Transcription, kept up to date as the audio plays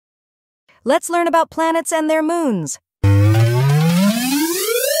Let's learn about planets and their moons.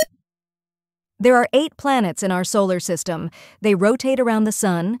 There are 8 planets in our solar system. They rotate around the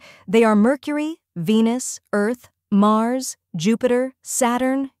Sun. They are Mercury, Venus, Earth, Mars, Jupiter,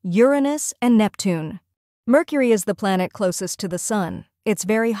 Saturn, Uranus, and Neptune. Mercury is the planet closest to the Sun. It's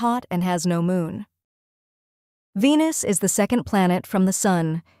very hot and has no moon. Venus is the second planet from the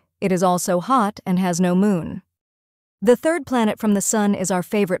Sun. It is also hot and has no moon. The third planet from the Sun is our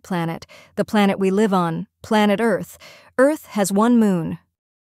favorite planet, the planet we live on, planet Earth. Earth has 1 moon.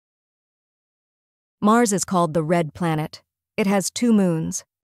 Mars is called the red planet. It has 2 moons.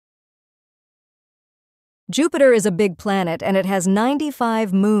 Jupiter is a big planet and it has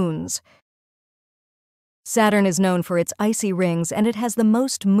 95 moons. Saturn is known for its icy rings and it has the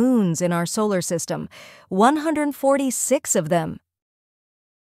most moons in our solar system, 146 of them.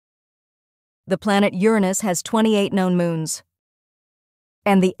 The planet Uranus has 28 known moons.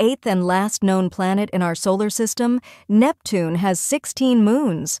 And the 8th and last known planet in our solar system, Neptune, has 16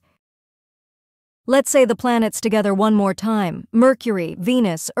 moons. Let's say the planets together one more time: Mercury,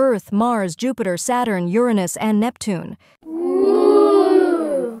 Venus, Earth, Mars, Jupiter, Saturn, Uranus, and Neptune.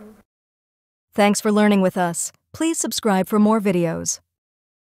 Ooh. Thanks for learning with us. Please subscribe for more videos.